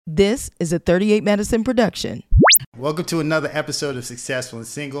This is a 38 Medicine production. Welcome to another episode of Successful and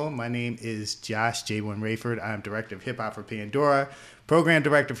Single. My name is Josh J1 Rayford. I'm Director of Hip Hop for Pandora, Program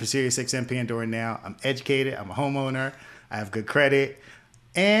Director for SiriusXM Pandora Now. I'm educated, I'm a homeowner, I have good credit,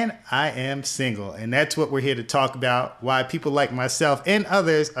 and I am single. And that's what we're here to talk about, why people like myself and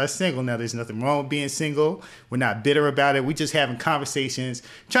others are single. Now, there's nothing wrong with being single. We're not bitter about it. We're just having conversations,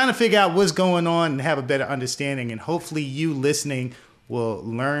 trying to figure out what's going on and have a better understanding. And hopefully you listening will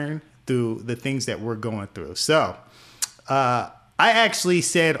learn through the things that we're going through. So, I actually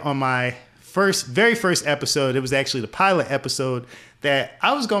said on my very first episode, it was actually the pilot episode, that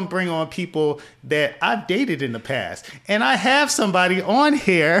I was going to bring on people that I've dated in the past. And I have somebody on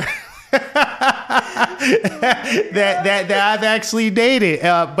here that I've actually dated.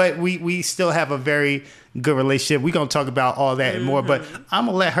 But we still have a very good relationship. We're going to talk about all that and more, but I'm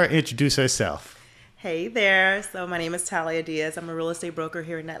going to let her introduce herself. Hey there. So my name is Talia Diaz. I'm a real estate broker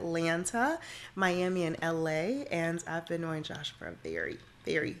here in Atlanta, Miami, and LA. And I've been knowing Josh for a very,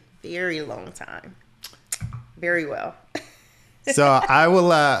 very, very long time. Very well. So I will,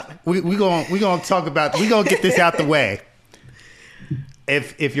 we're going to talk about, we're going to get this out the way.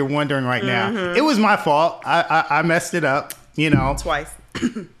 If you're wondering right now, it was my fault. I messed it up, Twice.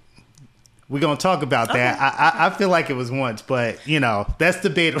 We're going to talk about that. I feel like it was once, but that's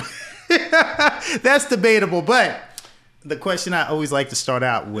debatable. That's debatable. But the question I always like to start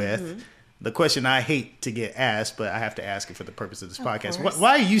out with, the question I hate to get asked, but I have to ask it for the purpose of this podcast.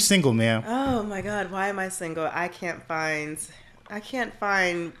 Why are you single, ma'am? Oh my God. Why am I single? I can't find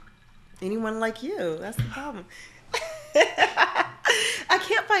anyone like you. That's the problem. I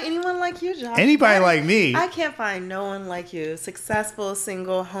can't find anyone like you, Josh. Anybody like me. I can't find no one like you. Successful,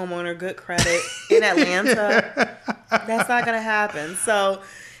 single, homeowner, good credit in Atlanta. That's not going to happen. So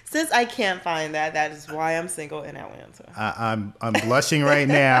since I can't find that is why I'm single in Atlanta. I'm blushing right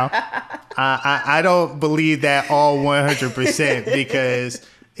now. I don't believe that all 100% because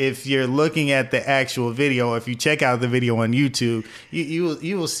if you're looking at the actual video, if you check out the video on YouTube,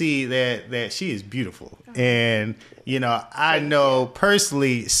 you will see that she is beautiful. And I know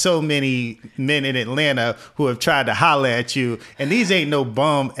personally so many men in Atlanta who have tried to holler at you, and these ain't no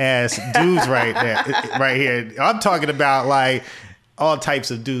bum ass dudes right here. I'm talking about like all types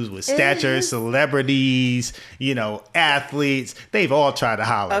of dudes with stature, celebrities, athletes. They've all tried to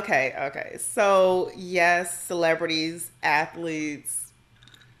holler. Okay. So yes, celebrities, athletes,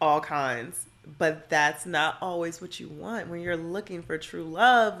 all kinds. But that's not always what you want when you're looking for true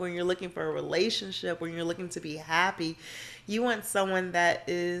love, when you're looking for a relationship, when you're looking to be happy. You want someone that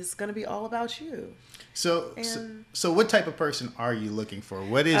is going to be all about you. So what type of person are you looking for?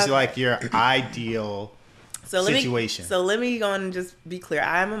 What is like your ideal situation? Let me go and just be clear.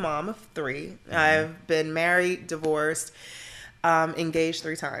 I'm a mom of 3. I've been married, divorced, engaged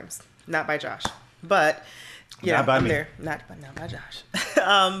 3 times. Not by Josh, but not by I'm me. there. Not by Josh.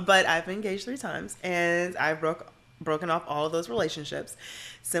 But I've been engaged 3 times, and I've broken off all of those relationships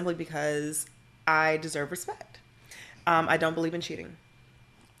simply because I deserve respect. I don't believe in cheating.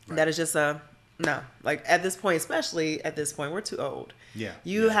 Right. That is just no. Like at this point, especially at this point, we're too old. Yeah.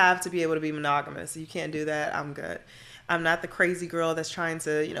 You have to be able to be monogamous. You can't do that. I'm good. I'm not the crazy girl that's trying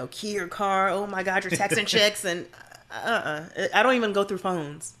to, key your car. Oh my God, you're texting chicks and I don't even go through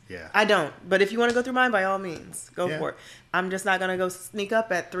phones. Yeah. I don't. But if you want to go through mine, by all means, go for it. I'm just not going to go sneak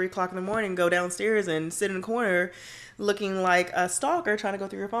up at 3:00 in the morning, go downstairs and sit in the corner looking like a stalker trying to go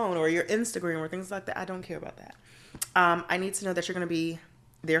through your phone or your Instagram or things like that. I don't care about that. I need to know that you're going to be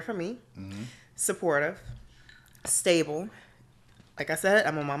there for me, supportive, stable. Like I said,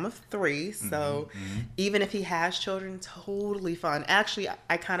 I'm a mom of 3, so even if he has children, totally fine. Actually,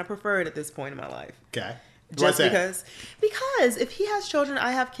 I kind of prefer it at this point in my life. Okay. Just because if he has children,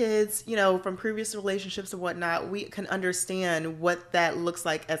 I have kids, from previous relationships and whatnot, we can understand what that looks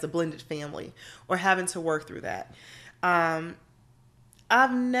like as a blended family or having to work through that.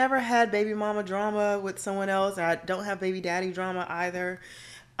 I've never had baby mama drama with someone else. And I don't have baby daddy drama either.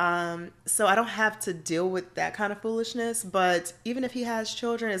 So I don't have to deal with that kind of foolishness. But even if he has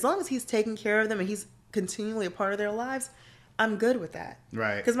children, as long as he's taking care of them and he's continually a part of their lives, I'm good with that.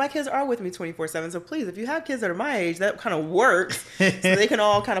 Right. Because my kids are with me 24/7. So please, if you have kids that are my age, that kind of works. So they can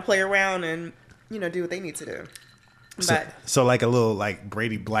all kind of play around and, do what they need to do. So like a little like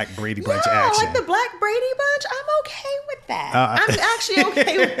Black Brady Bunch action. Like the Black Brady Bunch, I'm okay with that. I'm actually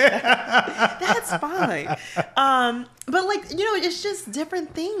okay with that. That's fine. But it's just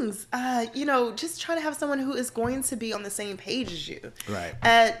different things. Just trying to have someone who is going to be on the same page as you. Right.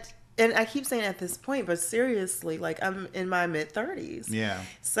 And I keep saying at this point, but seriously, I'm in my mid-30s. Yeah.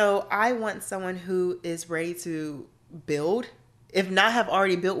 So I want someone who is ready to build if not have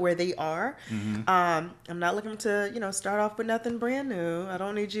already built where they are. I'm not looking to, start off with nothing brand new. I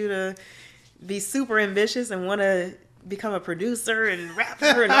don't need you to be super ambitious and want to become a producer and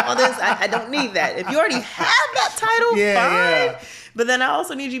rapper and all this. I don't need that. If you already have that title, fine. Yeah. But then I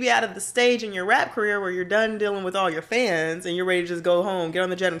also need you to be out of the stage in your rap career where you're done dealing with all your fans and you're ready to just go home, get on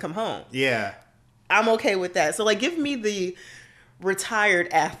the jet and come home. Yeah. I'm okay with that. So, like, give me the retired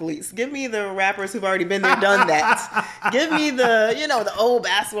athletes. Give me the rappers who've already been there, done that. Give me the, the old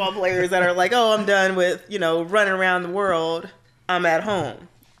basketball players that are like, oh, I'm done with, running around the world. I'm at home.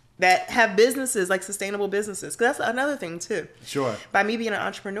 That have businesses, like sustainable businesses. Because that's another thing, too. Sure. By me being an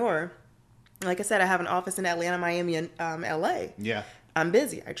entrepreneur, like I said, I have an office in Atlanta, Miami, and LA. Yeah. I'm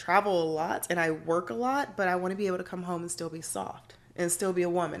busy. I travel a lot and I work a lot, but I want to be able to come home and still be soft and still be a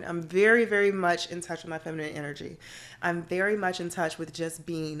woman. I'm very, very much in touch with my feminine energy. I'm very much in touch with just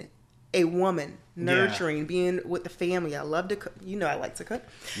being a woman, nurturing, being with the family. I love to cook. I like to cook.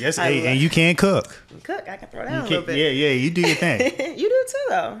 Yes, and you can cook. Cook. I can throw down a little bit. Yeah, you do your thing. You do too,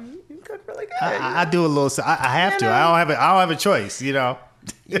 though. You cook really good. I do a little. I have to. I don't have a choice. You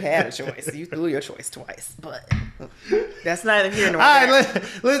had a choice. You threw your choice twice, but that's neither here nor there. All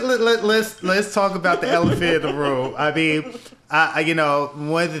right, let's talk about the elephant in the room. I mean,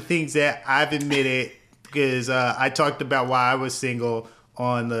 one of the things that I've admitted, because I talked about why I was single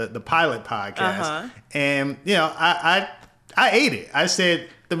on the pilot podcast, and I ate it. I said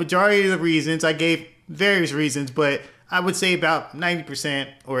the majority of the reasons, I gave various reasons, but I would say about 90%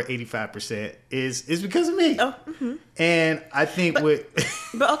 or 85% is because of me. Oh, and I think but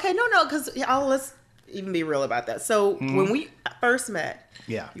okay, no, because let's even be real about that. So when we first met,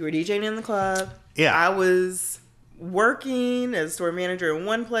 you were DJing in the club. Yeah, I was working as a store manager in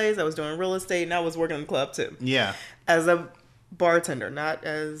one place. I was doing real estate, and I was working in the club too. Yeah, as a bartender, not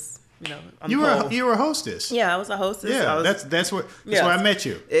as you were a hostess. Yeah, I was a hostess. Yeah, that's where I met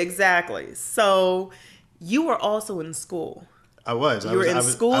you. Exactly. So you were also in school. I was. You were in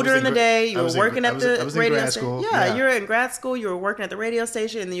school during the day. You were working at the radio station. Yeah, you were in grad school. You were working at the radio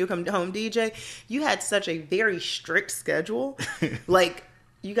station, and then you come home DJ. You had such a very strict schedule. Like,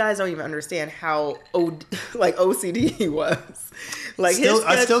 you guys don't even understand how OCD he was. Like,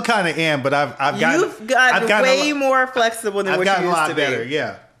 I still kind of am, but I've gotten way more flexible than what you used to be. I've gotten a lot better.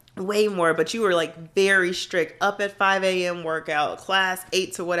 Yeah. Way more, but you were like very strict. Up at 5 a.m. workout, class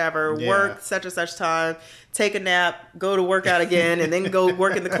 8 to whatever, work such and such time, take a nap, go to workout again, and then go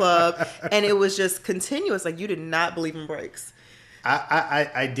work in the club. And it was just continuous. Like, you did not believe in breaks.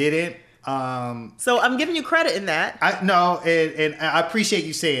 I didn't. So I'm giving you credit in that. And I appreciate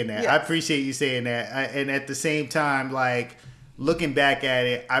you saying that. Yeah. I appreciate you saying that. And at the same time, like, looking back at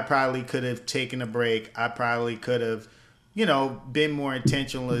it, I probably could have taken a break. I probably could have been more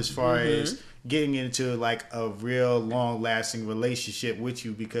intentional as far as getting into like a real long lasting relationship with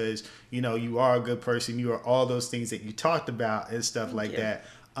you, because you are a good person, you are all those things that you talked about and stuff like that.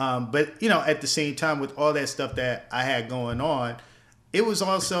 But at the same time, with all that stuff that I had going on, it was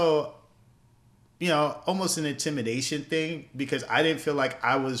also almost an intimidation thing, because I didn't feel like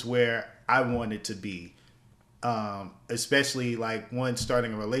I was where I wanted to be, especially like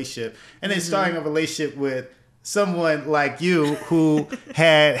starting a relationship, and then starting a relationship with someone like you who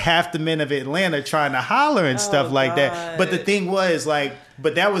had half the men of Atlanta trying to holler and stuff like that. But the thing was, like,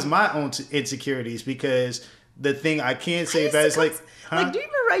 but that was my own insecurities, because the thing I can't say about it is like, do you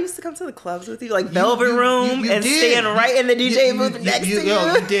remember I used to come to the clubs with you, like Velvet Room, and stand right in the DJ booth next to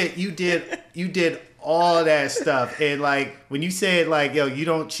you? You did all that stuff. And like, when you said like, you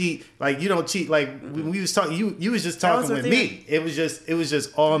don't cheat, like when we was talking, you was just talking with me. It was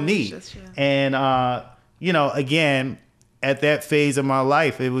just all me. And again, at that phase of my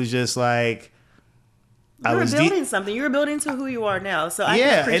life, it was just like, you were building something. You were building to who you are now. So I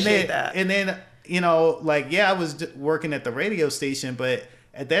can appreciate that. And then, I was working at the radio station, but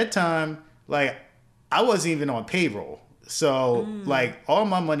at that time, like, I wasn't even on payroll. So, like, all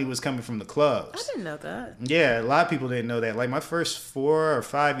my money was coming from the clubs. I didn't know that. Yeah, a lot of people didn't know that. Like, my first 4 or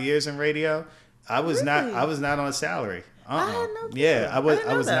 5 years in radio, I was not on salary. I had no clue. Yeah, I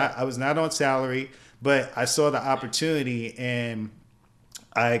was not on salary. But I saw the opportunity, and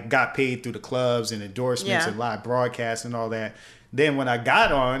I got paid through the clubs and endorsements and live broadcasts and all that. Then when I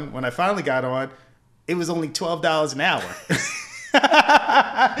finally got on, it was only $12 an hour.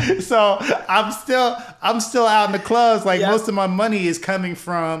 So I'm still out in the clubs. Like, most of my money is coming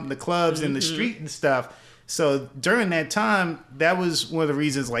from the clubs and the street and stuff. So during that time, that was one of the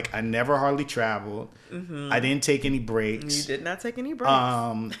reasons, like, I never hardly traveled. I didn't take any breaks. You did not take any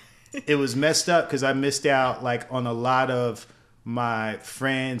breaks. It was messed up because I missed out like on a lot of my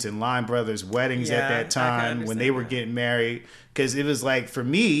friends and line brothers' weddings at that time when they were getting married. Because it was like, for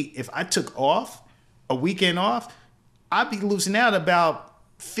me, if I took off a weekend off, I'd be losing out about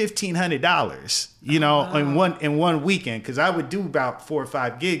 $1,500, in one weekend. Because I would do about 4 or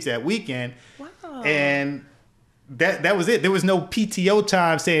 5 gigs that weekend. Wow. And that was it. There was no PTO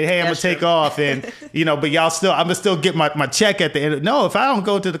time saying, hey, I'm going to take off. And, but I'm going to still get my check at the end. No, if I don't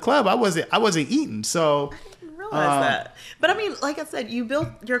go to the club, I wasn't eating. So I didn't realize that. But I mean, like I said, you built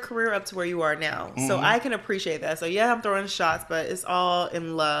your career up to where you are now. Mm-hmm. So I can appreciate that. So yeah, I'm throwing shots, but it's all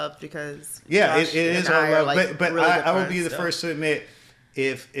in love because it is all love. Like but really I will be the first to admit,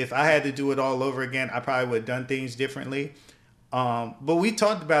 if I had to do it all over again, I probably would have done things differently. But we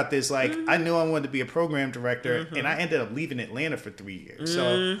talked about this. Like, I knew I wanted to be a program director, and I ended up leaving Atlanta for 3 years.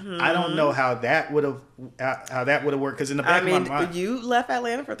 So I don't know how that would have worked. Because in the back of my mind, you left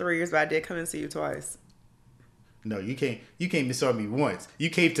Atlanta for 3 years, but I did come and see you twice. No, you came and saw me once. You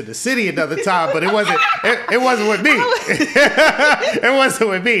came to the city another time, but it wasn't with me. It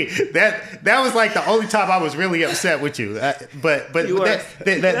wasn't with me. That was like the only time I was really upset with you. But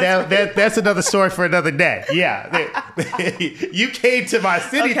that's another story for another day. Yeah, you came to my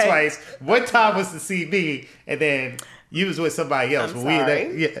city twice. One time was to see me, and then you was with somebody else. I'm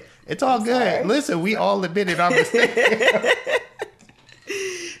sorry. It's all good. Sorry. Listen, we all admitted our mistake.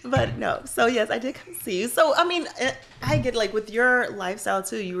 But no, so yes, I did come see you. So, I mean, I get like with your lifestyle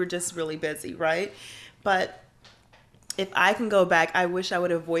too, you were just really busy, right? But if I can go back, I wish I would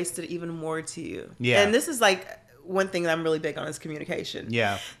have voiced it even more to you. Yeah. And this is like one thing that I'm really big on is communication.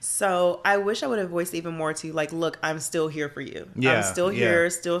 Yeah. So I wish I would have voiced even more to you. Like, look, I'm still here for you. Yeah. I'm still here,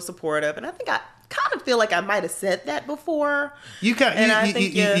 still supportive. And I think I kind of feel like I might have said that before. You kind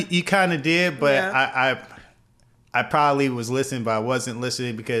of did, but I probably was listening, but I wasn't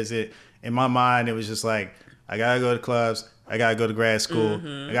listening because in my mind, it was just like, I got to go to clubs. I got to go to grad school.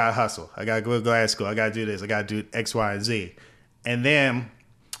 I got to hustle. I got to go to grad school. I got to do this. I got to do X, Y, and Z. And then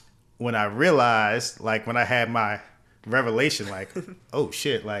when I realized, like when I had my revelation, like, oh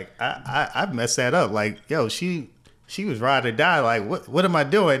shit, like I messed that up. Like, yo, she was ride or die. Like, what am I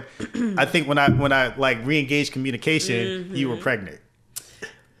doing? I think when I like re-engaged communication, you were pregnant.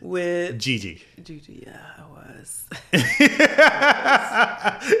 With Gigi, yeah, I was.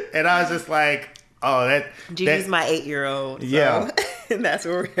 And I was just like, oh, Gigi's my 8-year-old. So. Yeah. And that's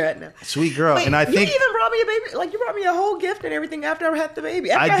where we're at now. Sweet girl. Wait, and I think you even brought me a baby. Like, you brought me a whole gift and everything after I had the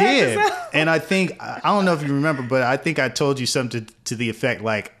baby. I did. And I think, I don't know if you remember, but I think I told you something to the effect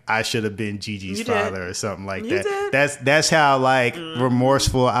like I should have been Gigi's father or something like that. Did. That's how like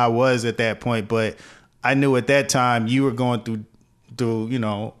remorseful I was at that point. But I knew at that time you were going through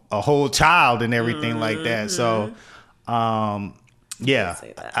a whole child and everything like that. So, yeah.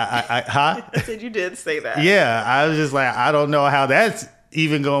 Say that. I said you did say that. Yeah, I was just like, I don't know how that's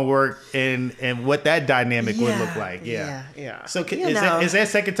even gonna work and what that dynamic would look like. Yeah. So is that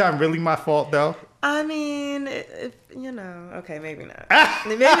second time really my fault though? I mean, okay, maybe not.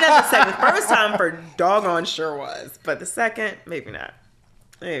 Maybe not the second. The first time for doggone sure was, but the second, maybe not.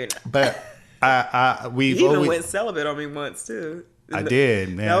 But we've you even always went celibate on me once too. I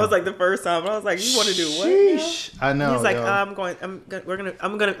did, man. That was like the first time. I was like, "You want to do what?" Now? I know. He's like,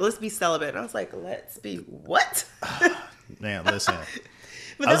 let's be celibate." And I was like, "Let's be what?" Man, listen.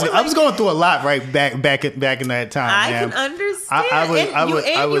 I was going through a lot right back in that time. I can understand. You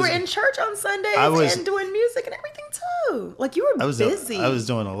were in church on Sundays and doing music and everything too. Like you were busy. I was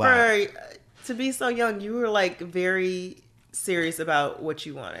doing a lot. To be so young, you were like very serious about what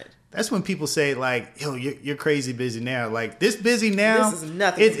you wanted. That's when people say like, "Yo, you're crazy busy now." Like this busy now. This is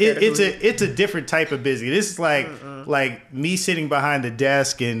nothing. It's a different type of busy. This is like me sitting behind the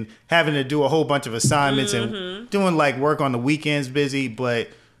desk and having to do a whole bunch of assignments and doing like work on the weekends busy, but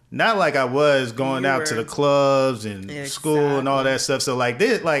not like I was going out to the clubs and school and all that stuff. So like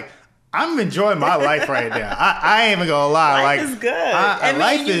this, like I'm enjoying my life right now. I ain't even gonna lie. Life is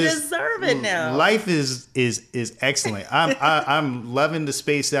good. You deserve it now. Life is excellent. I'm loving the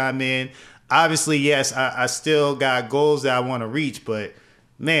space that I'm in. Obviously, yes, I still got goals that I want to reach, but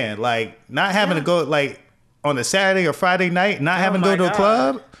man, like not having to go like on a Saturday or Friday night, not having to go to a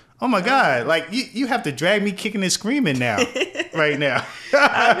club. Oh my God! Like you have to drag me kicking and screaming now, right now.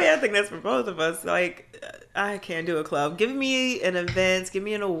 I mean, I think that's for both of us. Like. I can't do a club. Give me an event. Give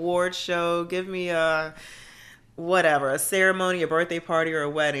me an award show. Give me a ceremony, a birthday party, or a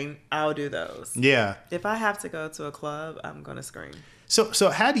wedding. I'll do those. Yeah. If I have to go to a club, I'm gonna scream.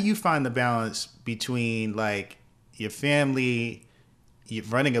 So how do you find the balance between like your family, you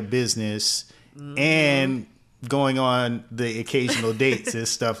running a business, and going on the occasional dates and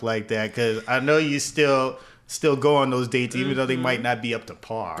stuff like that? Because I know you still still go on those dates, even though they might not be up to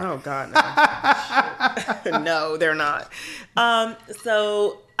par. Oh God, no. No, they're not.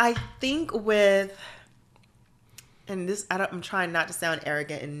 So I think with, and this, I'm trying not to sound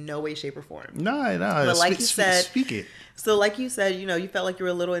arrogant in no way, shape, or form. No. But like you said, speak it. So like you said, you felt like you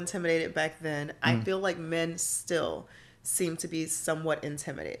were a little intimidated back then. I feel like men still seem to be somewhat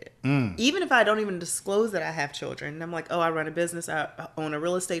intimidated. Even if I don't even disclose that I have children. And I'm like, oh, I run a business. I own a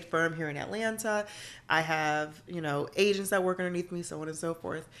real estate firm here in Atlanta. I have, agents that work underneath me, so on and so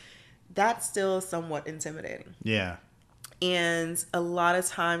forth. That's still somewhat intimidating. Yeah. And a lot of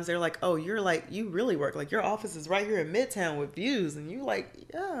times they're like, oh, you really work. Like, your office is right here in Midtown with views. And you like,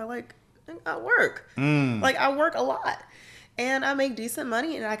 yeah, like, I work. Like, I work a lot. And I make decent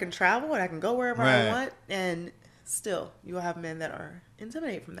money, and I can travel, and I can go wherever I want. And still, you will have men that are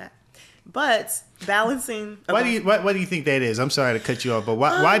intimidated from that. But balancing. Okay. Why do you think that is? I'm sorry to cut you off, but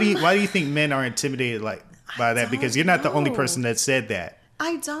why do you think men are intimidated by that? Because you're not the only person that said that.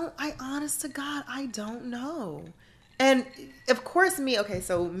 Honest to God, I don't know. And of course, me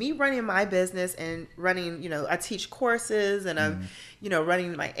running my business and running, I teach courses and I'm,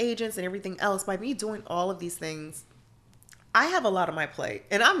 running my agents and everything else. By me doing all of these things, I have a lot on my plate.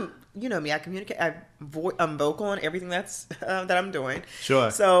 And I'm, me, I communicate, I'm vocal on everything that I'm doing.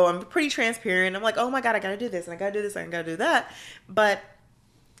 Sure. So I'm pretty transparent. I'm like, oh my God, I got to do this and I got to do this and I got to do that. But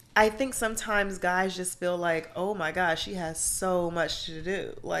I think sometimes guys just feel like, oh my gosh, she has so much to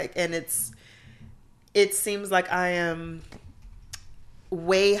do. Like, and it seems like I am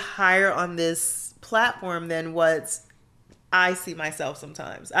way higher on this platform than what I see myself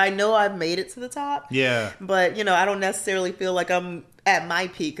sometimes. I know I've made it to the top. Yeah. But, I don't necessarily feel like I'm at my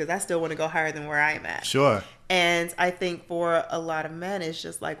peak because I still want to go higher than where I am at. Sure. And I think for a lot of men, it's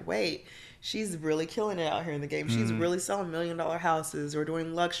just like, wait, she's really killing it out here in the game. She's really selling $1 million houses or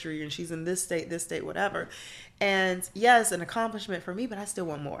doing luxury and she's in this state, whatever. And yes, an accomplishment for me, but I still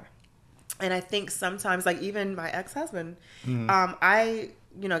want more. And I think sometimes, like even my ex-husband, I,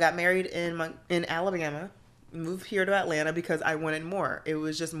 got married in Alabama, moved here to Atlanta because I wanted more. It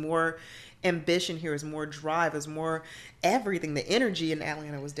was just more ambition here, it was more drive, it was more everything. The energy in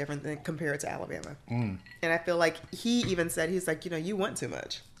Atlanta was different than compared to Alabama. And I feel like he even said, he's like, you want too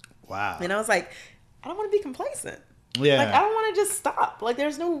much. Wow. And I was like, I don't want to be complacent. Yeah. Like, I don't want to just stop. Like,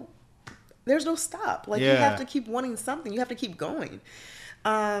 there's no stop. Like, you have to keep wanting something. You have to keep going.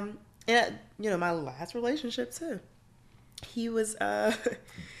 And my last relationship too, he was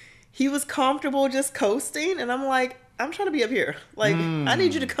comfortable just coasting, and I'm like, I'm trying to be up here. Like, I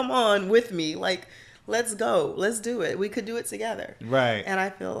need you to come on with me. Like, let's go, let's do it. We could do it together. Right. And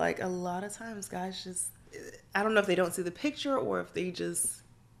I feel like a lot of times guys just, I don't know if they don't see the picture or if they just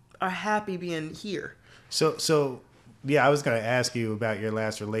are happy being here. So yeah, I was gonna ask you about your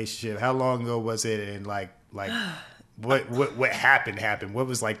last relationship. How long ago was it, and like. What happened? What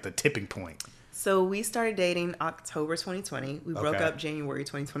was like the tipping point? So we started dating October 2020. We broke up January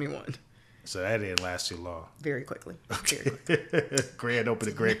 2021. So that didn't last too long. Very quickly. Okay. Grand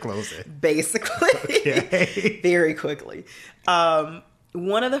opening, grand closing. Basically. Okay. Very quickly.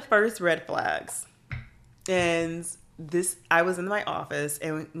 One of the first red flags, and I was in my office,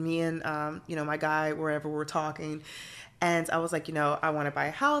 and me and my guy, wherever we're talking. And I was like, I want to buy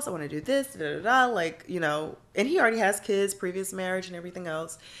a house. I want to do this, like, and he already has kids, previous marriage and everything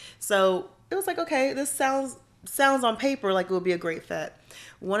else. So it was like, okay, this sounds on paper like it would be a great fit.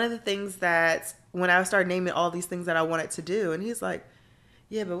 One of the things that when I started naming all these things that I wanted to do, and he's like,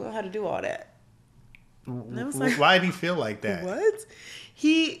 yeah, but we don't know how to do all that. And I was like, why did he feel like that? What?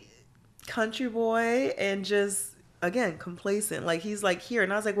 Country boy and just, again, complacent. Like, he's like, here.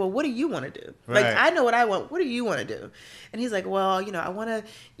 And I was like, well, what do you want to do? Right. Like, I know what I want. What do you want to do? And he's like, well, I want to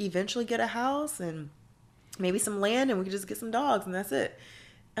eventually get a house and maybe some land, and we can just get some dogs, and that's it.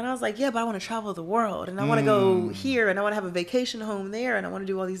 And I was like, yeah, but I want to travel the world, and I want to go here, and I want to have a vacation home there, and I want to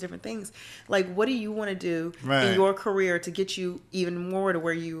do all these different things. Like, what do you want to do in your career to get you even more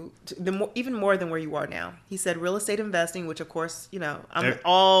to even more than where you are now? He said real estate investing, which of course, I'm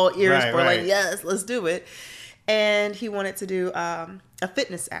all ears for. Like, yes, let's do it. And he wanted to do a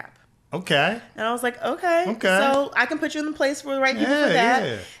fitness app. Okay. And I was like, okay. So I can put you in the place for the right people for that.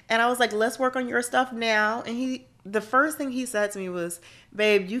 Yeah. And I was like, let's work on your stuff now. And the first thing he said to me was,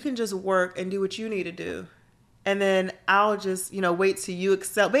 babe, you can just work and do what you need to do. And then I'll just, wait till you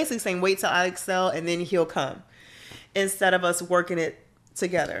excel. Basically saying, wait till I excel and then he'll come. Instead of us working it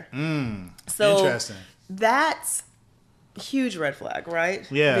together. So interesting. That's huge red flag, right?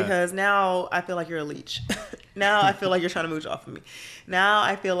 Yeah. Because now I feel like you're a leech. Now I feel like you're trying to mooch off of me. Now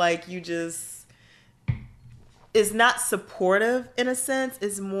I feel like you just is not supportive in a sense.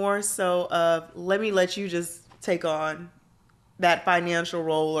 It's more so of let you just take on that financial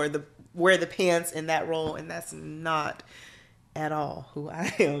role or wear the pants in that role, and that's not at all who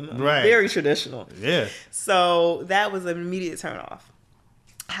I am. I'm very traditional. Yeah. So that was an immediate turn off.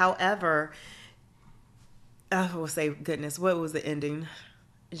 However, I will say, goodness, what was the ending?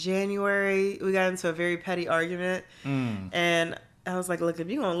 January, we got into a very petty argument, and I was like, look, if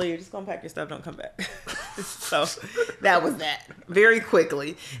you're going to leave, just go and pack your stuff, don't come back. So that was that very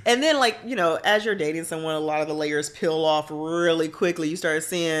quickly. And then, like, you know, as you're dating someone, a lot of the layers peel off really quickly. You start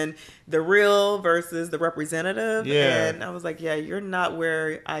seeing the real versus the representative. Yeah. And I was like, yeah, you're not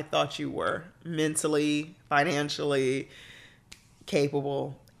where I thought you were mentally, financially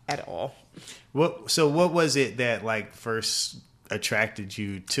capable at all. So what was it that like first attracted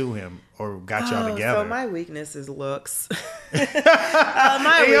you to him or got y'all together? So my weakness is looks. At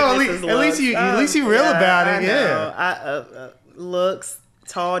least you real about it. Yeah. Looks,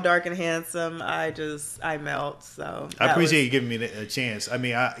 tall, dark, and handsome. I melt. So I appreciate you giving me a chance. I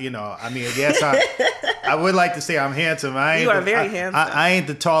mean, I guess I would like to say I'm handsome. You are very handsome. I ain't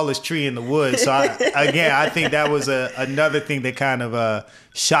the tallest tree in the woods. So I think that was another thing that kind of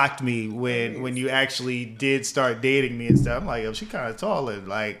shocked me when you actually did start dating me and stuff. I'm like, oh, she kind of tall and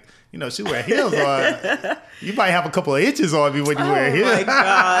like, you know, she wear heels on. You might have a couple of inches on me when you wear heels. Oh my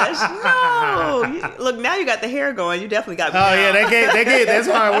gosh, no! Look, now you got the hair going. You definitely got me. Oh yeah, that's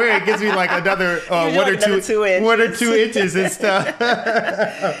why I wear it. It gives me like another one or two inches and stuff.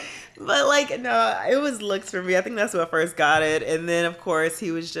 But like, no, it was looks for me. I think that's what first got it, and then of course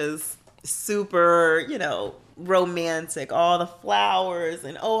he was just super, you know, romantic. All the flowers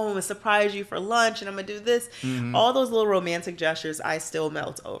and I'm gonna surprise you for lunch and I'm gonna do this. All those little romantic gestures I still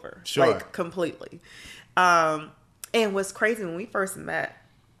melt over. Sure. Like completely. And what's crazy when we first met,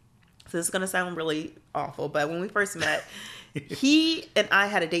 so this is gonna sound really awful, but when we first met, he and I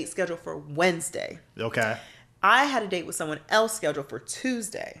had a date scheduled for Wednesday. Okay. I had a date with someone else scheduled for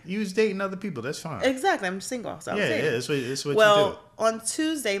Tuesday. You was dating other people. That's fine. Exactly. I'm single. So that's what you do. Well, on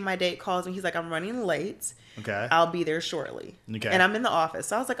Tuesday, my date calls me. He's like, I'm running late. Okay. I'll be there shortly. Okay. And I'm in the office.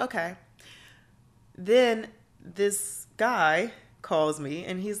 So I was like, okay. Then this guy calls me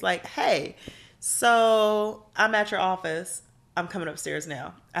and he's like, hey, so I'm at your office. I'm coming upstairs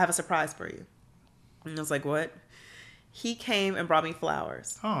now. I have a surprise for you. And I was like, what? He came and brought me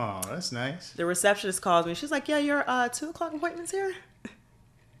flowers. Oh, that's nice. The receptionist calls me. She's like, yeah, your 2:00 appointment's here?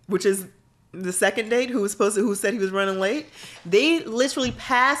 Which is the second date who said he was running late. They literally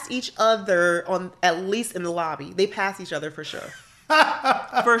passed each other at least in the lobby. They passed each other for sure.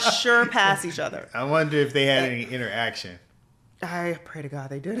 For sure passed each other. I wonder if they had any interaction. I pray to God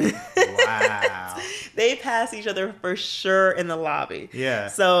they didn't. Wow. They passed each other for sure in the lobby. Yeah.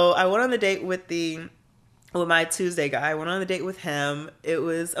 So I went on the date with my Tuesday guy. I went on the date with him. It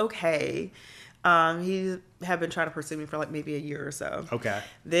was okay. He had been trying to pursue me for like maybe a year or so. Okay.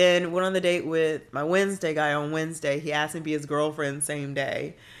 Then went on the date with my Wednesday guy on Wednesday. He asked me to be his girlfriend same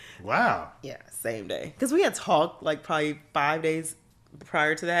day. Wow. Yeah, same day. Because we had talked like probably 5 days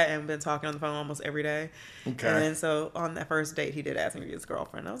prior to that and been talking on the phone almost every day. Okay. And then so on that first date, he did ask me to be his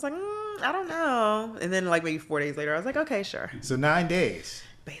girlfriend. I was like, I don't know. And then like maybe 4 days later, I was like, okay, sure. So 9 days.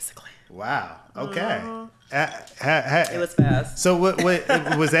 Basically. Wow. Okay. It was fast. So what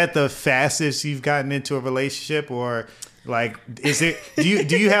was that the fastest you've gotten into a relationship, or like is it? Do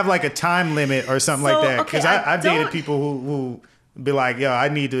you have like a time limit or something like that? Because I've dated people who be like, yo, I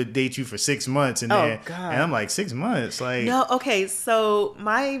need to date you for 6 months, and and I'm like 6 months, like no. Okay, so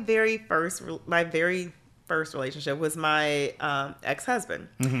my very first relationship was my ex-husband.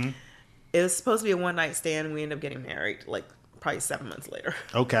 Mm-hmm. It was supposed to be a one-night stand. We ended up getting married like probably 7 months later.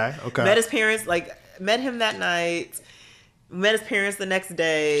 Okay. Met his parents, met him that night. Met his parents the next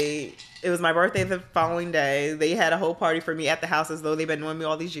day. It was my birthday the following day. They had a whole party for me at the house as though they've been knowing me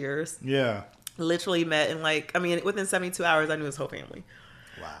all these years. Yeah. Literally met in within 72 hours, I knew his whole family.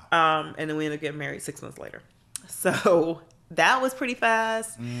 Wow. And then we ended up getting married 6 months later. So that was pretty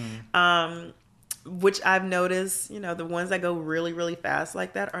fast. Which I've noticed, the ones that go really, really fast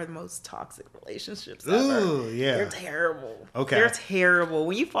like that are the most toxic relationships ever. Ooh, yeah. They're terrible. Okay. They're terrible.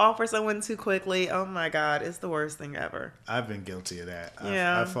 When you fall for someone too quickly, oh my God, it's the worst thing ever. I've been guilty of that.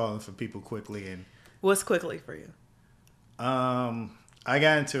 Yeah. I've fallen for people quickly. And what's quickly for you? I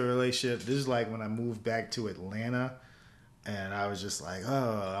got into a relationship. This is like when I moved back to Atlanta, and I was just like,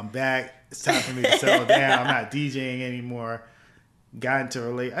 oh, I'm back. It's time for me to settle down. I'm not DJing anymore. Got into a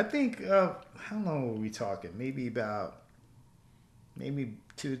relationship. I think, how long were we talking? Maybe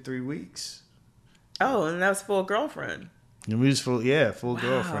 2 to 3 weeks. Oh, and that was full girlfriend. And we was full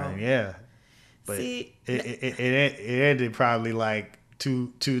girlfriend, yeah. But See, it ended probably like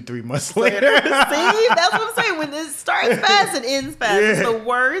 3 months later. See, that's what I'm saying. When it starts fast, it ends fast. It's the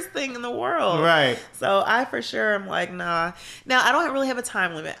worst thing in the world. Right. So I for sure am like, nah. Now I don't really have a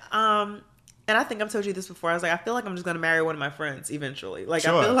time limit. And I think I've told you this before. I was like, I feel like I'm just going to marry one of my friends eventually. Like,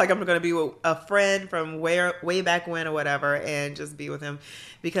 Sure. I feel like I'm going to be with a friend from way back when or whatever and just be with him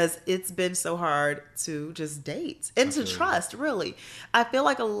because it's been so hard to just date and to trust, really. I feel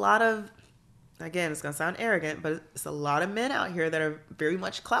like a lot of, again, it's going to sound arrogant, but it's a lot of men out here that are very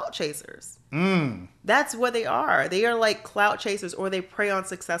much clout chasers. That's what they are. They are like clout chasers, or they prey on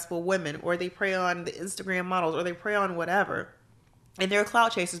successful women, or they prey on the Instagram models, or they prey on whatever. And they're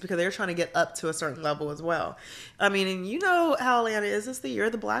clout chasers because they're trying to get up to a certain level as well. I mean, and you know how Atlanta is. It's the year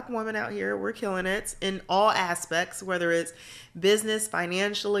of the black woman out here. We're killing it in all aspects, whether it's business,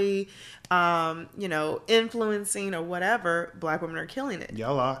 financially, influencing or whatever. Black women are killing it.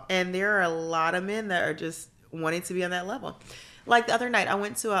 Y'all are. And there are a lot of men that are just wanting to be on that level. Like the other night, I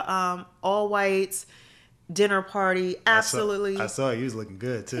went to a all-white dinner party. Absolutely. I saw you was looking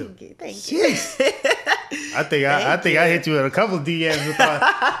good too. Thank you. I think I hit you in a couple of DMs with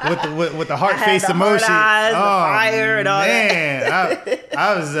the heart face the emoji. Heart eyes, the fire and all that. Man,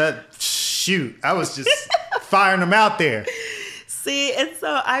 I was I was just firing them out there. See, and so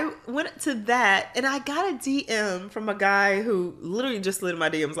I went to that, and I got a DM from a guy who literally just slid in my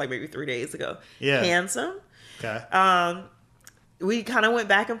DMs like maybe 3 days ago. Yeah, handsome. Okay. We kind of went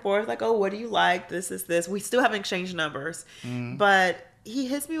back and forth, like, oh, what do you like? This is this. We still haven't exchanged numbers, but he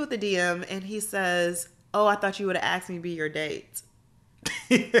hits me with a DM, and he says, oh, I thought you would have asked me to be your date.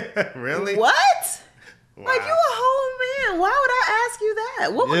 Really? What? Wow. Like, you a whole man. Why would I ask you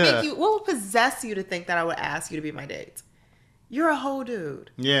that? What would make you? What would possess you to think that I would ask you to be my date? You're a whole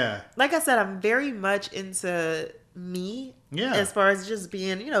dude. Yeah. Like I said, I'm very much into me. Yeah. As far as just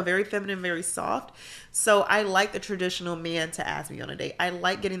being, very feminine, very soft. So I like the traditional man to ask me on a date. I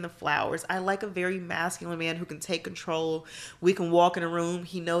like getting the flowers. I like a very masculine man who can take control. We can walk in a room.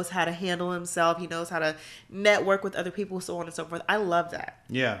 He knows how to handle himself. He knows how to network with other people, so on and so forth. I love that.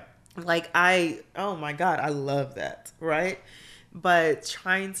 Yeah. Like oh my God, I love that. Right. But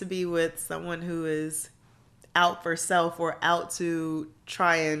trying to be with someone who is out for self or out to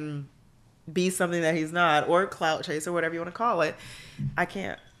try and be something that he's not, or clout chase, or whatever you want to call it, I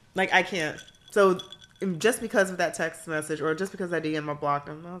can't. I can't. So just because of that text message, or just because I DM, I blocked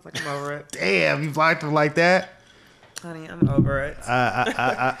him. I was like, I'm over it. Damn, you blocked him like that? Honey, I'm over it.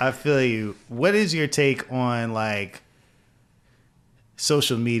 I feel you. What is your take on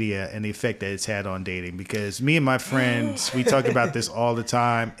social media and the effect that it's had on dating? Because me and my friends, we talk about this all the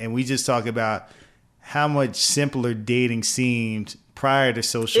time, and we just talk about how much simpler dating seemed prior to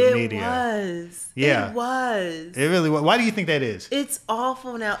social media. It was. It really was. Why do you think that is? It's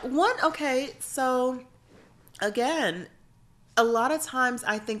awful now. So again, a lot of times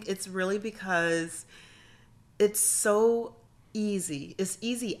I think it's really because it's so easy. It's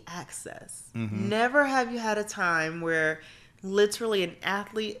easy access. Mm-hmm. Never have you had a time where literally an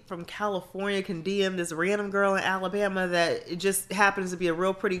athlete from California can DM this random girl in Alabama that it just happens to be a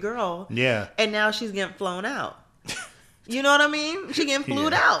real pretty girl. Yeah. And now she's getting flown out. You know what I mean? She getting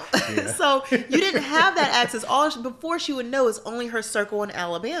flued out. Yeah. So you didn't have that access. Before she would know is only her circle in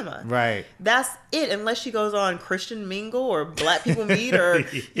Alabama. Right. That's it. Unless she goes on Christian Mingle or Black People Meet or,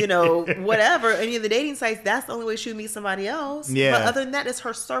 whatever, any of the dating sites, that's the only way she would meet somebody else. Yeah. But other than that, it's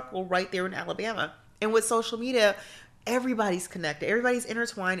her circle right there in Alabama. And with social media, everybody's connected. Everybody's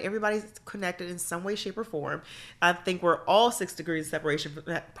intertwined. Everybody's connected in some way, shape, or form. I think we're all 6 degrees separation.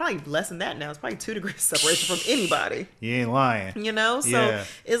 Probably less than that now. It's probably 2 degrees separation from anybody. You ain't lying. So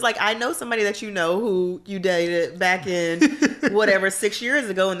it's like, I know somebody that who you dated back in 6 years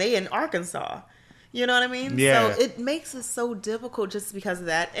ago, and they in Arkansas. You know what I mean? Yeah. So it makes it so difficult just because of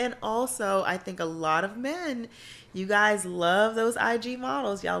that. And also, I think a lot of men, you guys love those IG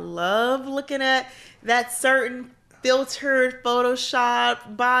models. Y'all love looking at that certain filtered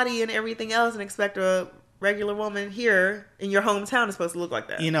Photoshop body and everything else and expect a regular woman here in your hometown is supposed to look like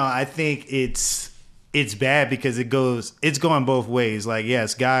that. I think it's bad because it's going both ways. Like,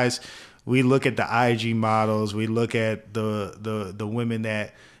 yes, guys, we look at the IG models, we look at the women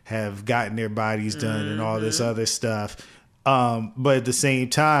that have gotten their bodies done and all this other stuff. But at the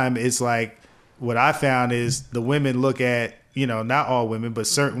same time, it's like, what I found is the women look at, not all women, but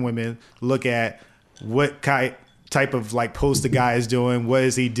certain women look at what type of like post the guy is doing. What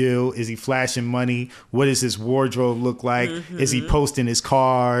does he do? Is he flashing money? What does his wardrobe look like? Is he posting his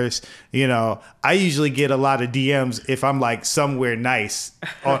cars? You know, I usually get a lot of DMs if I'm like somewhere nice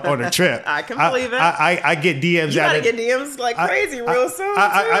on a trip. I can believe it. I get DMs. You gotta get DMs like crazy real soon.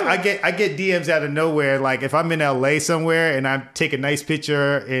 I get DMs out of nowhere. Like if I'm in LA somewhere and I take a nice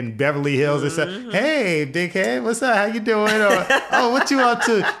picture in Beverly Hills and say, "Hey, big head, what's up? How you doing?" Or, "Oh, what you up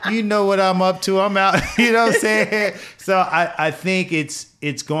to?" You know what I'm up to. I'm out. You know what I'm saying? So I think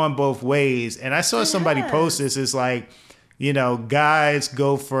it's going both ways. And I saw somebody post this. It's like, you know, guys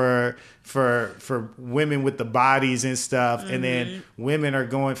go for women with the bodies and stuff, and then women are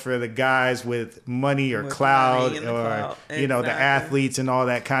going for the guys with money or clout, or you know, the athletes and all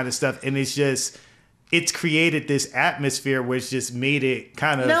that kind of stuff. And it's created this atmosphere which just made it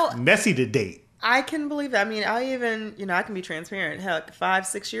kind of messy to date. I can believe that. I mean, I can be transparent. Heck,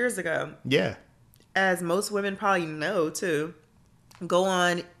 5-6 years ago. Yeah. As most women probably know too, go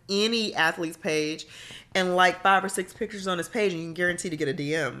on any athlete's page and like 5 or 6 pictures on his page and you can guarantee to get a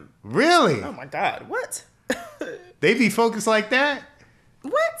DM. Really? Oh my God. What? They be focused like that?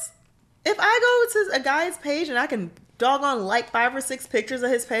 What? If I go to a guy's page and I can doggone like 5 or 6 pictures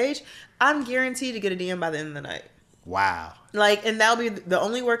of his page, I'm guaranteed to get a DM by the end of the night. Wow. Like, and that'll be the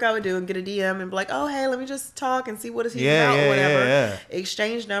only work I would do, and get a DM and be like, "Oh, hey, let me just talk and see what is he about," or whatever. Yeah.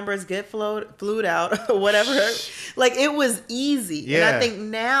 Exchange numbers, get flued out, or whatever. Like, it was easy. Yeah. And I think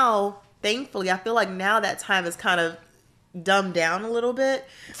now, thankfully, I feel like now that time is kind of dumbed down a little bit.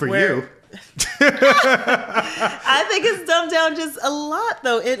 For you. I think it's dumbed down just a lot,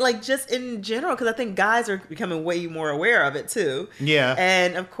 though. It like just in general, because I think guys are becoming way more aware of it too. Yeah.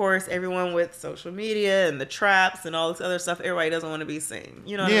 And of course, everyone with social media and the traps and all this other stuff, everybody doesn't want to be seen.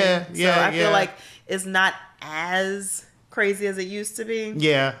 You know what I mean? So I feel like it's not as crazy as it used to be.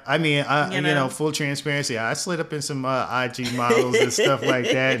 Yeah, I mean, you know, full transparency, I slid up in some IG models and stuff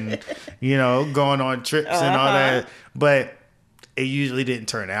like that, and you know, going on trips and all that, but it usually didn't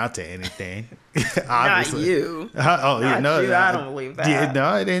turn out to anything. Not you. I don't believe that. Yeah,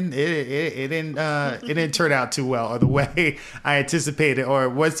 no, it didn't. It didn't turn out too well, or the way I anticipated. Or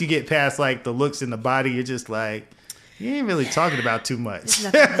once you get past like the looks and the body, you're just like, you ain't really talking about too much.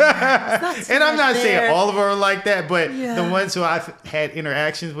 And I'm not saying all of them are like that, but the ones who I've had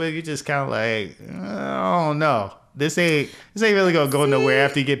interactions with, you're just kind of like, oh no. This ain't really gonna go nowhere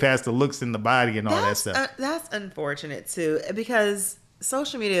after you get past the looks and the body and all that stuff. That's unfortunate too, because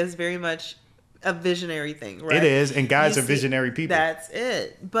social media is very much a visionary thing, right? It is, and guys are visionary people. That's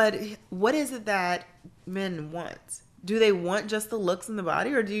it. But what is it that men want? Do they want just the looks and the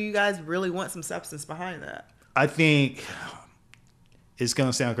body, or do you guys really want some substance behind that? I think it's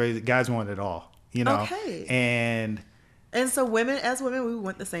gonna sound crazy. Guys want it all, you know. Okay. And so women, we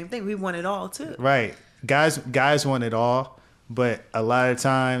want the same thing. We want it all too. Right. Guys want it all, but a lot of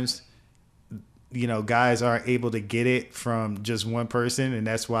times, you know, guys aren't able to get it from just one person, and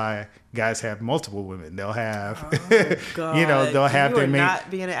that's why guys have multiple women. They'll have, you know, they'll have their main. Not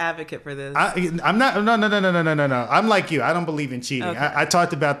being an advocate for this. I'm not. No. I'm like you. I don't believe in cheating. Okay. I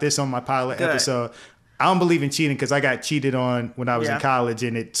talked about this on my pilot episode. I don't believe in cheating because I got cheated on when I was in college,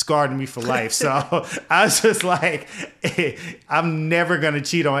 and it scarred me for life. So I was just like, I'm never gonna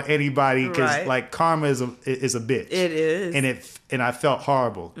cheat on anybody because like karma is a bitch. It is, and I felt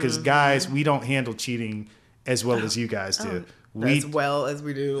horrible because guys, we don't handle cheating as well as you guys do. As well as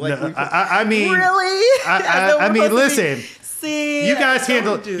we do. Like, I mean, really? I mean, listen. See, you guys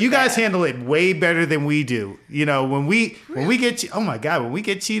handle it way better than we do. You know, when we get oh my God, when we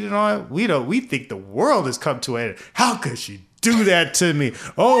get cheated on, we think the world has come to an end. How could she do that to me?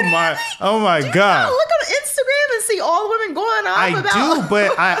 Oh my God. You look on Instagram and see all the women going on about. I do,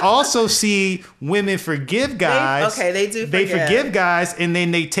 but I also see women forgive guys. They do. They forgive guys and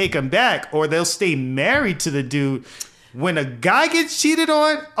then they take them back, or they'll stay married to the dude. When a guy gets cheated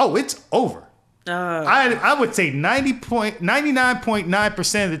on, it's over. I would say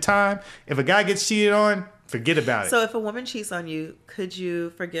 99.9% of the time, if a guy gets cheated on, forget about it. So if a woman cheats on you, could you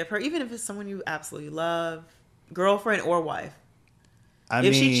forgive her, even if it's someone you absolutely love, girlfriend or wife?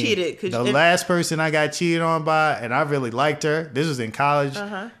 If she cheated, could you? The last person I got cheated on by, and I really liked her. This was in college.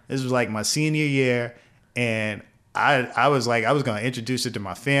 This was like my senior year, and I was like, I was going to introduce her to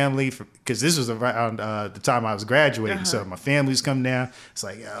my family because this was around the time I was graduating. So my family's come down. It's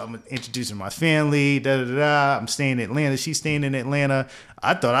like, I'm going to introduce her to my family. I'm staying in Atlanta. She's staying in Atlanta.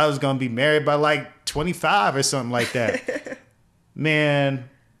 I thought I was going to be married by like 25 or something like that. Man,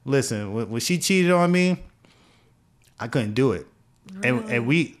 listen, when she cheated on me, I couldn't do it. Really? And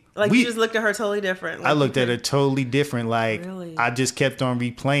we you just looked at her totally different. I looked at her totally different. Like, really? I just kept on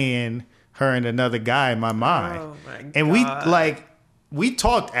replaying her and another guy in my mind. Oh my God. And we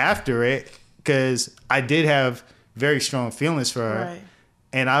talked after it because I did have very strong feelings for her. Right.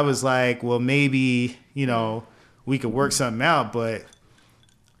 And I was like, well, maybe, we could work something out, but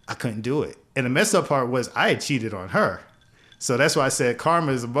I couldn't do it. And the messed up part was I had cheated on her. So that's why I said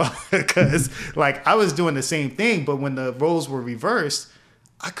karma is above, because I was doing the same thing, but when the roles were reversed,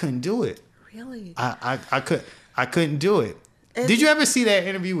 I couldn't do it. Really? I couldn't do it. Did you ever see that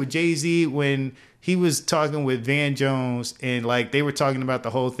interview with Jay-Z when he was talking with Van Jones and they were talking about the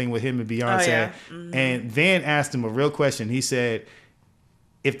whole thing with him and Beyonce? Oh, yeah. Mm-hmm. And Van asked him a real question. He said,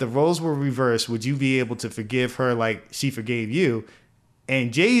 if the roles were reversed, would you be able to forgive her like she forgave you?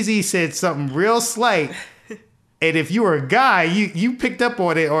 And Jay-Z said something real slight. And if you were a guy, you picked up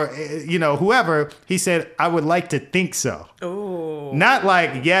on it, or whoever. He said, "I would like to think so." Oh, not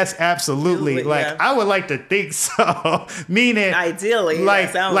like yes, absolutely. Yeah. I would like to think so. Meaning, ideally,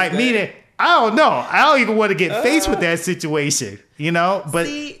 meaning, I don't know. I don't even want to get faced with that situation. But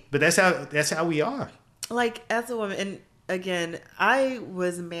See, but that's how we are. As a woman, and again, I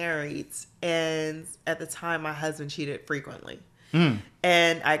was married, and at the time, my husband cheated frequently,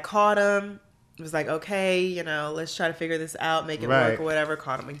 and I caught him. It was like, okay, let's try to figure this out, make it work or whatever.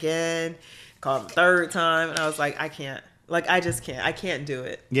 Caught him again, caught him a third time. And I was like, I can't. I just can't. I can't do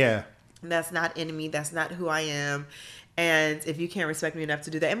it. Yeah. That's not in me. That's not who I am. And if you can't respect me enough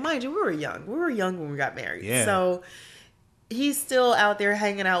to do that, and mind you, we were young. We were young when we got married. Yeah. So he's still out there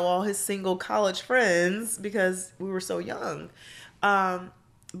hanging out with all his single college friends because we were so young. But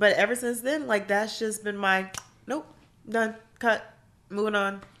ever since then, that's just been my, nope, done, cut, moving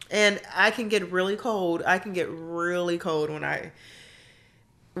on. And I can get really cold. I can get really cold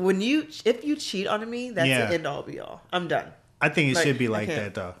if you cheat on me, that's the end all be all. I'm done. I think it should be like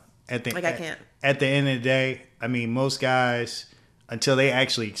that though. I can't. At the end of the day, I mean, most guys, until they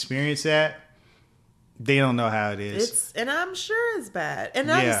actually experience that, they don't know how it is. And I'm sure it's bad. And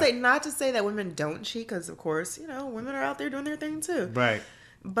not to say that women don't cheat, because of course, women are out there doing their thing too. Right.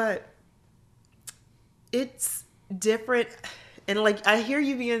 But it's different. And I hear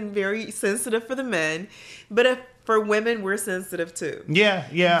you being very sensitive for the men, but for women, we're sensitive too. Yeah.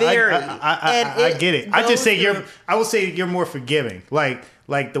 Very. I get it. I just say I will say you're more forgiving. Like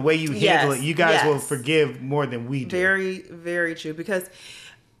the way you handle it, you guys will forgive more than we do. Very, very true. Because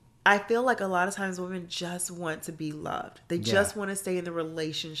I feel like a lot of times women just want to be loved. They just want to stay in the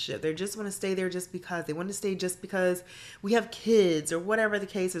relationship. They just want to stay there just because. They want to stay just because we have kids or whatever the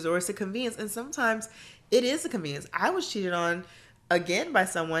case is, or it's a convenience. And sometimes it is a convenience. I was cheated on again by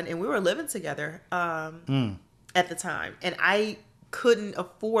someone, and we were living together at the time. And I couldn't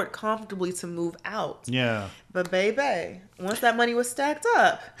afford comfortably to move out. Yeah. But baby, once that money was stacked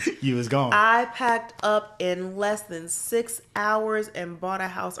up, you was gone. I packed up in less than 6 hours and bought a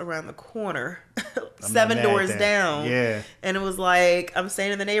house around the corner, 7 doors down. Yeah. And it was like, I'm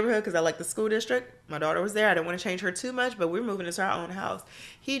staying in the neighborhood because I like the school district. My daughter was there. I didn't want to change her too much, but we were moving into our own house.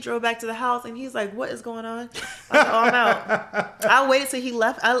 He drove back to the house and he's like, what is going on? I was like, oh, I'm out. I waited till he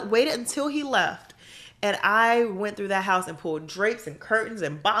left. I waited until he left. And I went through that house and pulled drapes and curtains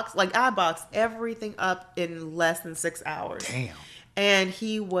and I boxed everything up in less than 6 hours. Damn. And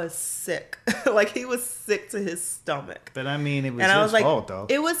he was sick. He was sick to his stomach. But I mean, it was his fault though.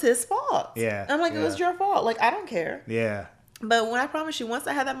 It was his fault. Yeah. I'm like, it was your fault. I don't care. Yeah. But when I promise you, once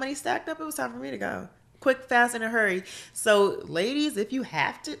I had that money stacked up, it was time for me to go. Quick, fast, in a hurry. So ladies, if you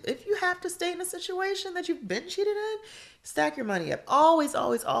have to stay in a situation that you've been cheated in, stack your money up. Always,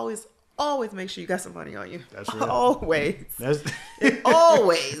 always, always, always make sure you got some money on you. That's real. Always. That's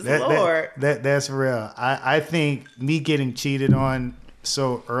always, Lord. That's real. I think me getting cheated on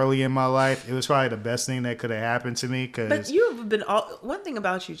so early in my life, it was probably the best thing that could have happened to me. But you've been one thing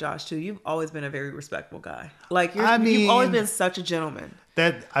about you, Josh, too. You've always been a very respectful guy. You've always been such a gentleman.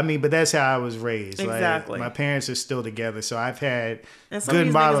 But that's how I was raised. Exactly. My parents are still together, so I've had and some good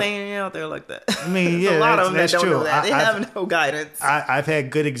of these niggas ain't out there like that. I mean, yeah, a lot of them that's that don't true. know that. They have no guidance. I've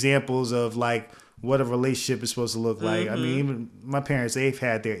had good examples of what a relationship is supposed to look like. I mean, even my parents, they've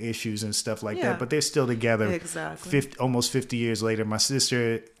had their issues and stuff like that, but they're still together. Exactly. Almost 50 years later. My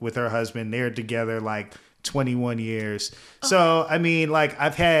sister with her husband, they're together 21 years. Oh. So, I mean,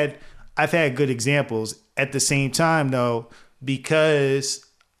 I've had good examples. At the same time, though, because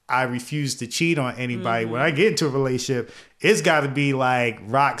I refuse to cheat on anybody, when I get into a relationship, it's got to be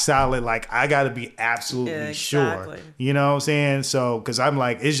rock solid. I got to be absolutely sure. You know what I'm saying? So, because I'm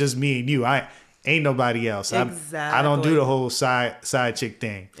it's just me and you. Ain't nobody else. Exactly. I don't do the whole side chick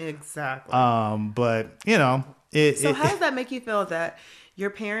thing. Exactly. But how does that make you feel that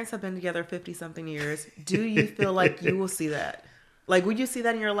your parents have been together 50 something years? Do you feel like you will see that? Like, would you see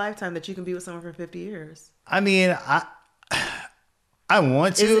that in your lifetime that you can be with someone for 50 years? I mean, I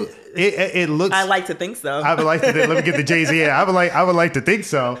want to. It looks. I like to think so. I would like to. Let me get the Jay-Z. Yeah, I would like to think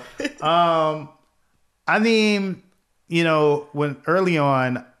so. I mean, you know, when early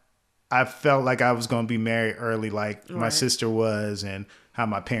on, I felt like I was going to be married early, like my sister was, and how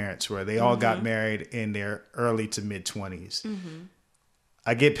my parents were. They all got married in their early to mid 20s.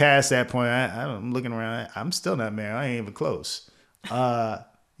 I get past that point. I'm looking around. I'm still not married. I ain't even close.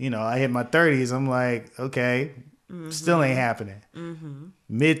 You know, I hit my 30s. I'm like, okay, still ain't happening.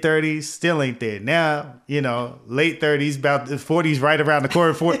 Mid 30s, still ain't there. Now, you know, late 30s, about the 40s right around the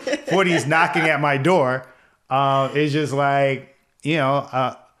corner, 40s knocking at my door. It's just like, you know,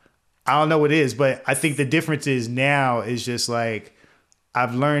 I don't know what it is, but I think the difference is now is just like,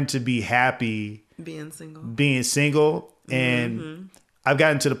 I've learned to be happy being single. And I've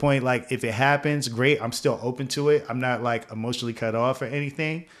gotten to the point, like, if it happens, great. I'm still open to it. I'm not like emotionally cut off or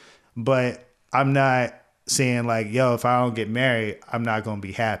anything, but I'm not saying like, yo, if I don't get married, I'm not going to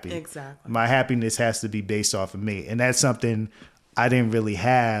be happy. Exactly. My happiness has to be based off of me. And that's something I didn't really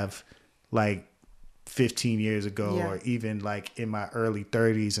have like 15 years ago or even like in my early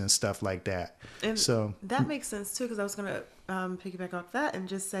 30s and stuff like that. And so that makes sense too, because I was going to piggyback off that and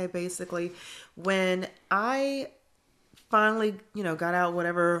just say basically when I finally, you know, got out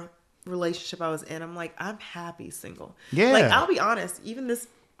whatever relationship I was in, I'm like, I'm happy single. Yeah. Like, I'll be honest, even this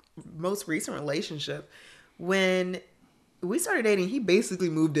most recent relationship, when we started dating, he basically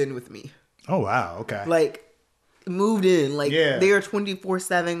moved in with me. Oh, wow. Okay. Like, moved in. Like, they are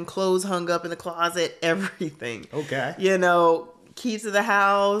 24/7, clothes hung up in the closet, everything. Okay. You know, key to the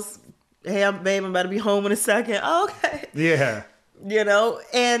house. Hey, babe, I'm about to be home in a second. Okay. Yeah. You know,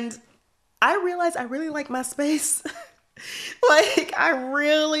 and I realized I really like my space. Like, I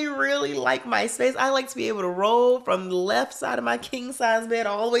really, really like my space. I like to be able to roll from the left side of my king size bed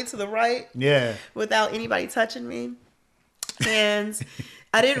all the way to the right. Yeah. Without anybody touching me. And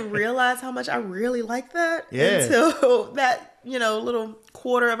I didn't realize how much I really liked that until that, you know, little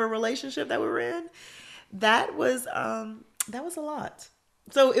quarter of a relationship that we were in. That was a lot.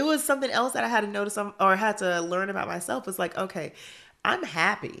 So it was something else that I had to notice or had to learn about myself. It's like, okay, I'm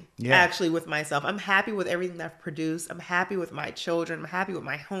happy actually with myself. I'm happy with everything that I've produced. I'm happy with my children. I'm happy with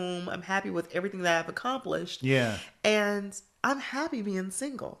my home. I'm happy with everything that I've accomplished. Yeah. And I'm happy being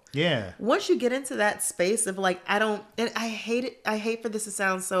single. Yeah. Once you get into that space of like, and I hate it. I hate for this to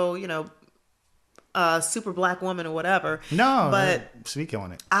sound so, you know, super black woman or whatever. No, but speak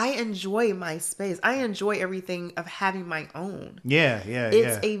on it. I enjoy my space. I enjoy everything of having my own. Yeah.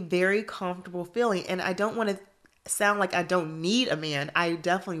 It's a very comfortable feeling. And I don't want to sound like I don't need a man. I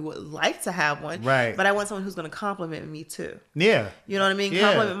definitely would like to have one. Right. But I want someone who's going to compliment me too. Yeah. You know what I mean? Yeah.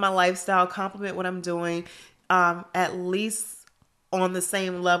 Compliment my lifestyle, compliment what I'm doing, at least on the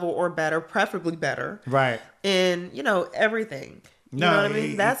same level or better, preferably better. Right. In, you know, everything. You know what I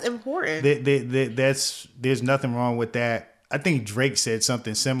mean? That's important. There's nothing wrong with that. I think Drake said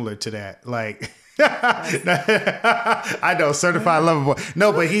something similar to that. Like, I know, certified lover boy.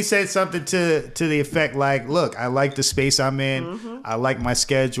 No, but he said something to the effect like, look, I like the space I'm in. Mm-hmm. I like my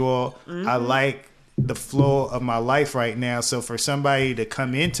schedule. Mm-hmm. I like the flow of my life right now. So for somebody to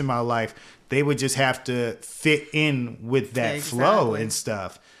come into my life, they would just have to fit in with that flow and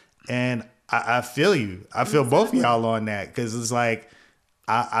stuff. And I feel you. I feel both of y'all on that, because it's like,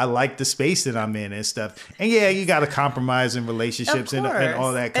 I like the space that I'm in and stuff. And yeah, you got to compromise in relationships and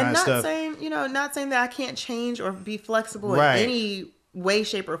all that kind of stuff. Not saying that I can't change or be flexible in any way,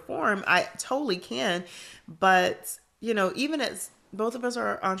 shape, or form. I totally can. But, you know, even as both of us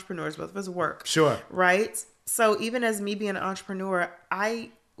are entrepreneurs, both of us work. Sure. Right? So even as me being an entrepreneur,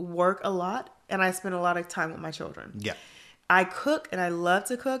 I work a lot and I spend a lot of time with my children. Yeah. I cook and I love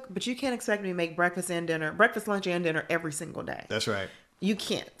to cook, but you can't expect me to make breakfast, lunch, and dinner every single day. That's right. You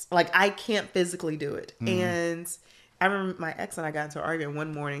can't. Like, I can't physically do it. Mm-hmm. And I remember my ex and I got into an argument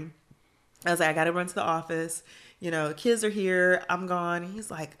one morning. I was like, I got to run to the office. You know, kids are here. I'm gone. And he's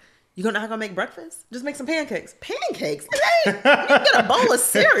like, you not gonna make breakfast? Just make some pancakes. Pancakes? Hey, you get a bowl of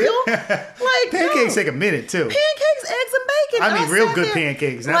cereal. Like, pancakes take a minute too. Pancakes, eggs, and bacon. I mean, real good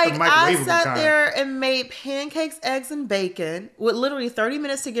pancakes, not the microwavable kind. I sat there and made pancakes, eggs, and bacon with literally 30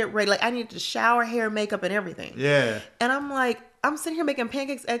 minutes to get ready. Like, I needed to shower, hair, makeup, and everything. Yeah. And I'm like, I'm sitting here making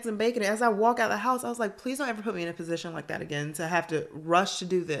pancakes, eggs, and bacon. And as I walk out of the house, I was like, please don't ever put me in a position like that again to have to rush to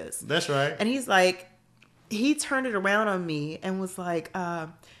do this. That's right. And he's like, he turned it around on me and was like,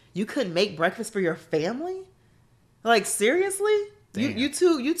 you couldn't make breakfast for your family? Like, seriously? You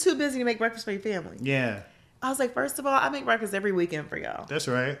too busy to make breakfast for your family. Yeah. I was like, first of all, I make breakfast every weekend for y'all. That's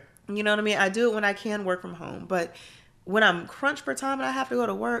right. You know what I mean? I do it when I can work from home. But when I'm crunched for time and I have to go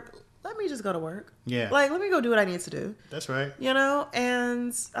to work, let me just go to work. Yeah. Like, let me go do what I need to do. That's right. You know?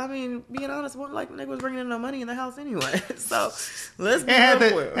 And, I mean, being honest, one like nigga was bringing in no money in the house anyway. So, let's be Had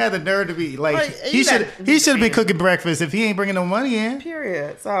real. the nerve to be like he you should got- have been cooking breakfast if he ain't bringing no money in.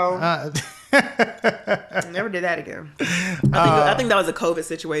 Period. So, never did that again. I think that was a COVID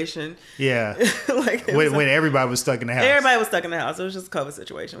situation. Yeah. Like, it was when everybody was stuck in the house. everybody was stuck in the house. It was just a COVID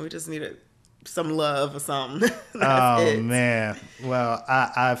situation. We just needed some love or something. Oh it. man! Well,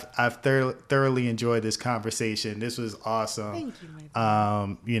 I've thoroughly enjoyed this conversation. This was awesome. Thank you, my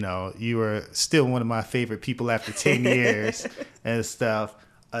dear. You know, you were still one of my favorite people after 10 years and stuff.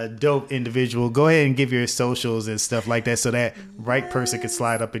 A dope individual. Go ahead and give your socials and stuff like that, so that right person can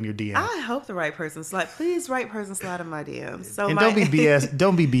slide up in your DM. I hope the right person slide. Please, right person slide in my DMs. So And don't be BS.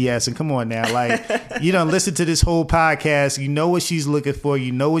 Don't be BSing. Come on now, like you don't listen to this whole podcast. You know what she's looking for.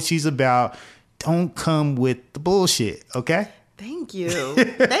 You know what she's about. Don't come with the bullshit. Okay. Thank you.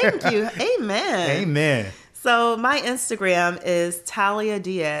 Thank you. Amen. Amen. So my Instagram is Talia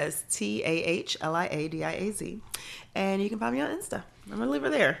Diaz, TAHLIADIAZ. And you can find me on Insta. I'm going to leave her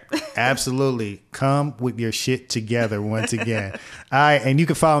there. Absolutely. Come with your shit together once again. All right. And you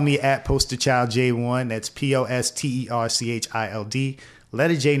can follow me at PosterChildJ1. That's POSTERCHILD.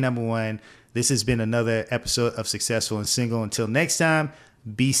 Letter J number 1. This has been another episode of Successful and Single. Until next time,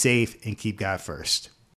 be safe and keep God first.